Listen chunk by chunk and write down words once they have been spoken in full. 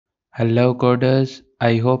Hello coders,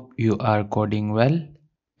 I hope you are coding well.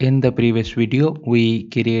 In the previous video, we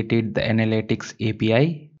created the analytics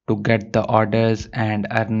API to get the orders and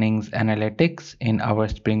earnings analytics in our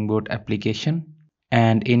Spring Boot application.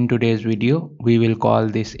 And in today's video, we will call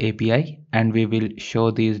this API and we will show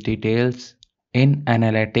these details in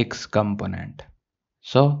analytics component.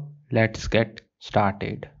 So let's get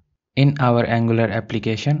started. In our Angular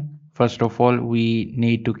application, first of all, we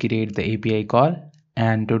need to create the API call,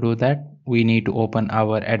 and to do that, we need to open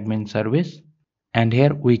our admin service, and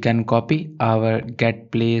here we can copy our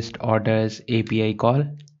get placed orders API call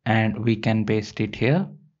and we can paste it here,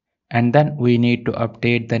 and then we need to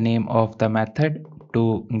update the name of the method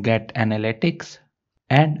to get analytics,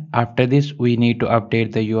 and after this we need to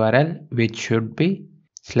update the URL, which should be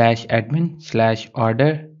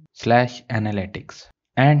 /admin/order/analytics.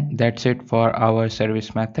 And that's it for our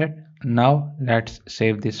service method. Now let's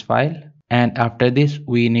save this file, and after this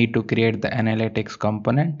we need to create the analytics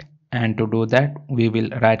component, and to do that we will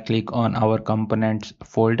right click on our components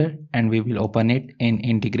folder and we will open it in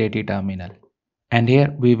integrated terminal, and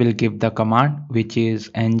here we will give the command which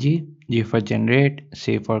is ng g for generate,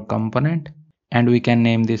 c for component, and we can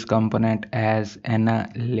name this component as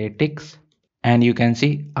analytics, and you can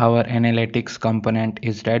see our analytics component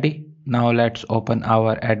is ready. Now let's open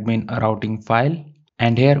our admin routing file,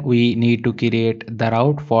 and here we need to create the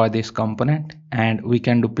route for this component, and we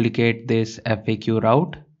can duplicate this FAQ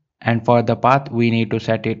route, and for the path we need to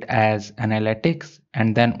set it as analytics,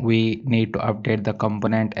 and then we need to update the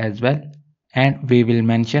component as well, and we will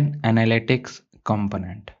mention analytics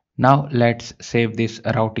component. Now let's save this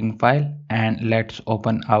routing file and let's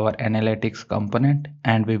open our analytics component,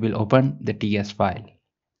 and we will open the TS file.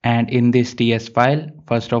 And in this TS file,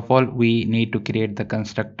 first of all, we need to create the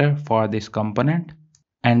constructor for this component,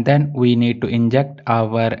 and then we need to inject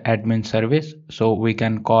our admin service so we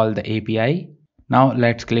can call the API. Now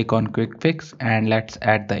let's click on quick fix and let's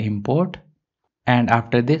add the import, and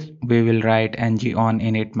after this we will write ng on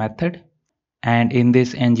init method, and in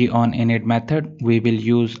this ng on init method we will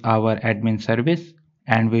use our admin service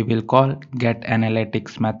and we will call get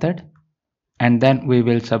analytics method, and then we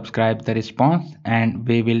will subscribe the response and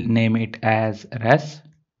we will name it as res,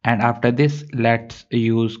 and after this let's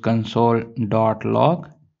use console.log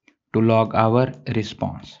to log our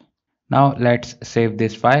response. Now let's save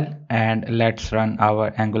this file and let's run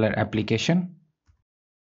our Angular application.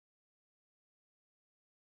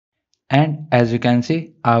 And as you can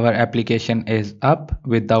see, our application is up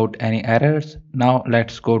without any errors. Now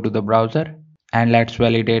let's go to the browser and let's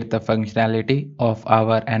validate the functionality of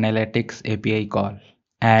our analytics API call.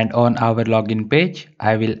 And on our login page,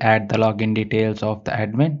 I will add the login details of the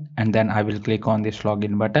admin, and then I will click on this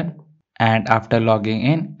login button. And after logging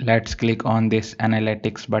in, let's click on this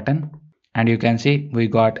analytics button, and you can see we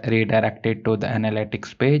got redirected to the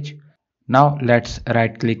analytics page. Now let's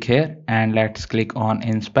right click here and let's click on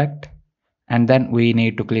inspect, and then we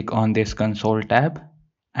need to click on this console tab,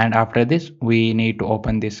 and after this we need to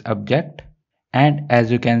open this object, and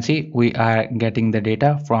as you can see we are getting the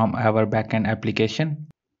data from our backend application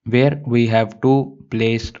where we have two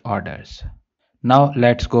placed orders. Now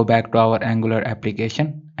let's go back to our Angular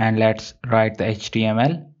application and let's write the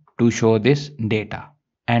HTML to show this data.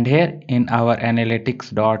 And here in our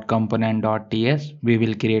analytics.component.ts we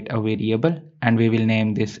will create a variable and we will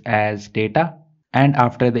name this as data, and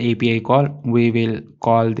after the API call we will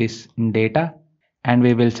call this data and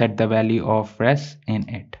we will set the value of res in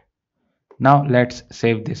it. Now let's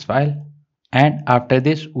save this file, and after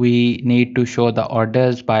this we need to show the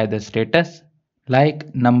orders by the status,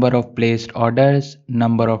 like number of placed orders,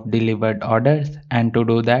 number of delivered orders, and to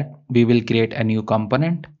do that we will create a new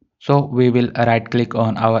component. So we will right click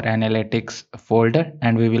on our analytics folder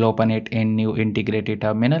and we will open it in new integrated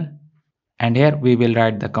terminal, and here we will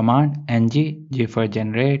write the command ng g for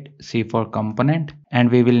generate, c for component, and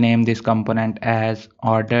we will name this component as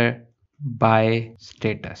order by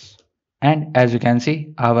status. And as you can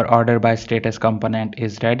see, our order by status component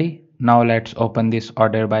is ready. Now let's open this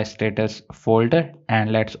order by status folder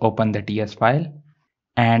and let's open the TS file.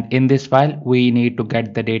 And in this file, we need to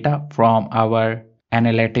get the data from our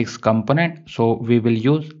analytics component. So we will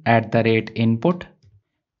use @input,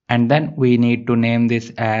 and then we need to name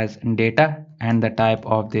this as data and the type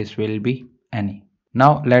of this will be any.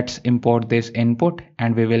 Now let's import this input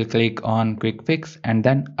and we will click on quick fix and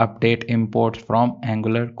then update imports from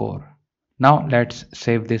Angular core. Now let's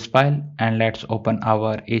save this file and let's open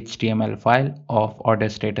our HTML file of order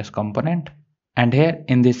status component. And here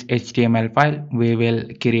in this HTML file, we will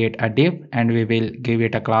create a div and we will give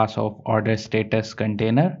it a class of order status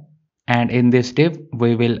container. And in this div,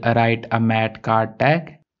 we will write a mat card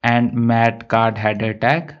tag. and mat card header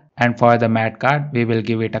tag. And for the mat card, we will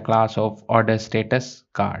give it a class of order status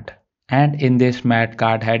card. And in this mat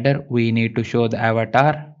card header, we need to show the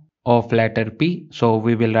avatar of letter P. So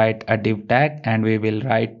we will write a div tag and we will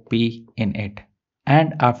write P in it.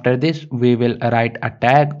 And after this, we will write a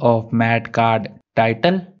tag of mat card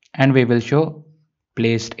title and we will show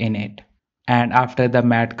placed in it. And after the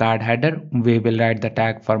mat card header, we will write the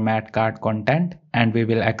tag for mat card content and we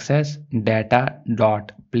will access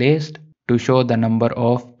data.placed to show the number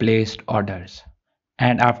of placed orders.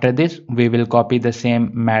 And after this, we will copy the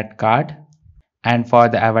same mat card. And for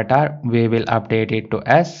the avatar, we will update it to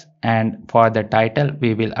S. And for the title,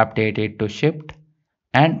 we will update it to shipped.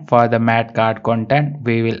 And for the mat card content,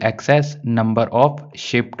 we will access number of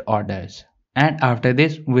shipped orders. And after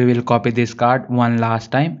this, we will copy this card one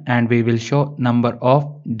last time and we will show number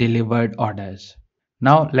of delivered orders.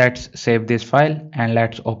 Now let's save this file and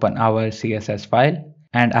let's open our CSS file.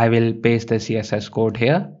 And I will paste the CSS code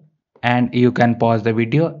here. And you can pause the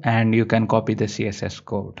video and you can copy the CSS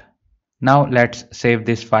code. Now let's save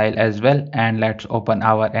this file as well and let's open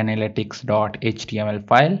our analytics.html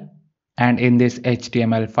file. And in this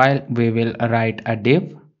HTML file, we will write a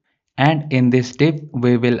div. And in this div,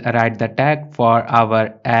 we will write the tag for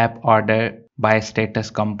our app order by status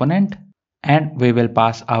component and we will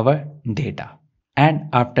pass our data. And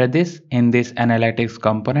after this, in this analytics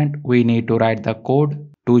component, we need to write the code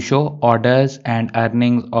to show orders and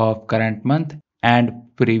earnings of current month and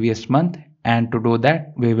previous month. And to do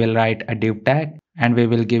that, we will write a div tag and we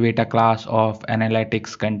will give it a class of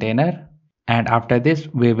analytics container. And after this,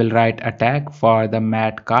 we will write a tag for the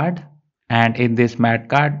mat card. And in this mat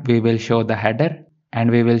card, we will show the header and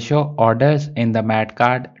we will show orders in the mat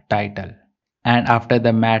card title. And after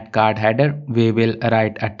the mat card header, we will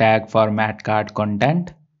write a tag for mat card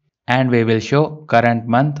content and we will show current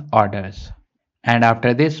month orders. And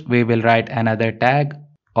after this, we will write another tag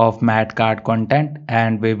of mat card content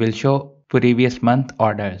and we will show previous month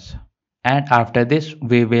orders. And after this,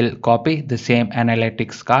 we will copy the same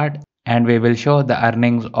analytics card and we will show the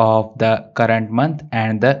earnings of the current month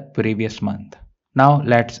and the previous month. Now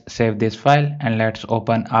let's save this file and let's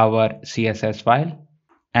open our CSS file.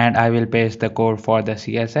 And I will paste the code for the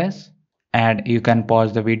CSS and you can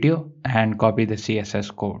pause the video and copy the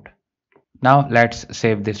CSS code. Now let's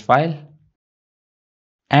save this file.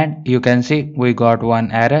 And you can see we got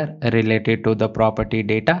one error related to the property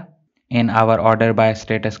data in our order by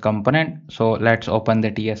status component. So let's open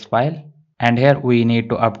the TS file. And here we need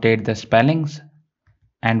to update the spellings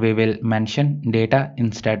and we will mention data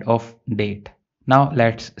instead of date. Now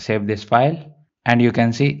let's save this file and you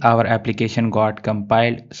can see our application got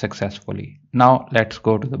compiled successfully. Now let's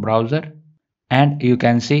go to the browser and you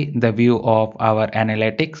can see the view of our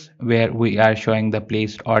analytics where we are showing the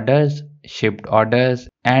placed orders, shipped orders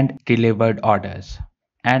and delivered orders.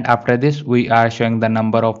 And after this, we are showing the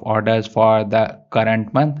number of orders for the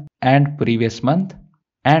current month and previous month.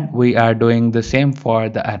 And we are doing the same for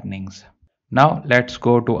the earnings. Now let's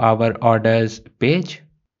go to our orders page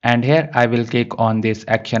and here I will click on this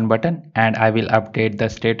action button and I will update the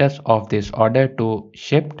status of this order to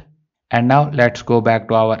shipped. And now let's go back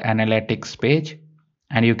to our analytics page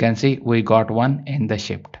and you can see we got one in the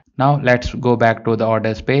shipped. Now let's go back to the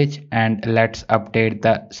orders page and let's update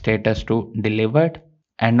the status to delivered.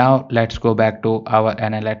 And now let's go back to our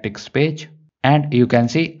analytics page. And you can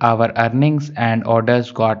see our earnings and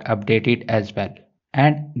orders got updated as well.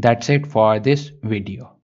 And that's it for this video.